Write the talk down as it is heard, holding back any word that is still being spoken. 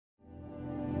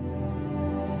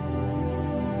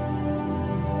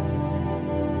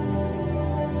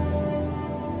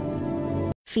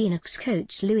Phoenix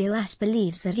coach Louie Alas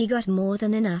believes that he got more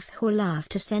than enough haul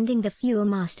after sending the Fuel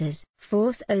Masters'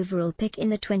 4th overall pick in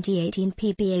the 2018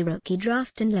 PBA Rookie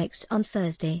Draft NLEX on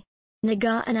Thursday.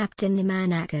 Naghahanap din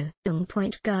naman ako yung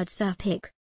point guard sa pick.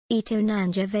 Ito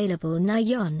nanja available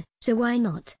ngayon, so why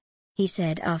not? He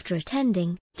said after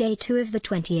attending Day 2 of the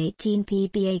 2018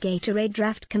 PBA Gatorade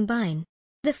Draft Combine.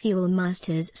 The Fuel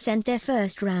Masters sent their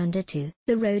first rounder to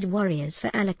the Road Warriors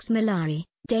for Alex Mallari,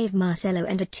 Dave Marcello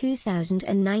and a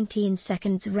 2019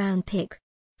 seconds round pick.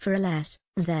 For Alas,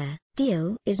 their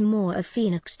deal is more of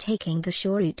Phoenix taking the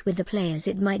short route with the players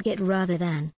it might get rather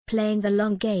than playing the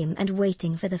long game and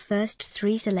waiting for the first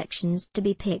 3 selections to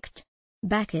be picked.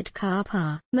 Bakit ka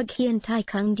pa maghihintay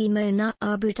kung di mo na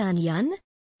abutan yan?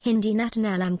 Hindi natin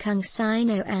alam kung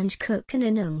sino ang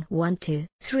kukunin ng 1, 2,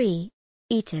 3.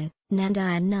 Ito,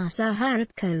 nandiyan na sa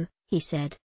harap ko, he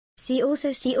said. See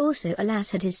also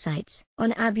Alas had his sights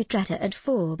on Abutrata at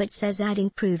 4 but says adding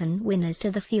proven winners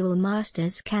to the Fuel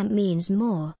Masters camp means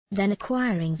more than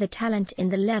acquiring the talent in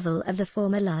the level of the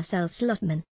former LaSalle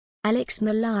slotman. Alex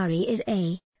Mallari is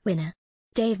a winner.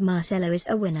 Dave Marcello is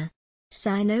a winner.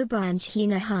 Sino ba ang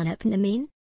hinahanap namin?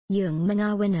 Yung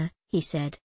mga winner, he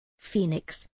said.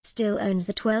 Phoenix still owns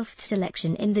the 12th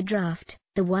selection in the draft,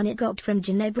 the one it got from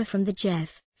Ginebra from the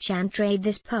Jeff Chan trade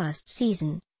this past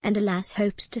season, and Alas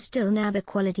hopes to still nab a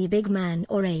quality big man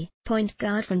or a point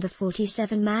guard from the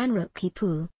 47-man rookie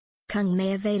pool. Kung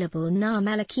may available na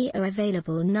malaki o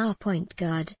available na point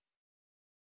guard.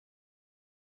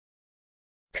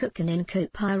 Kukunin ko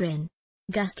pa rin.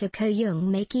 Gusto ko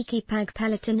yung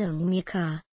makikipagpalitan ng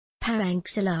mukha. Parang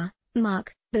sila,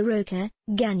 Mark, Baroka,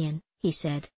 ganyan, he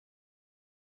said.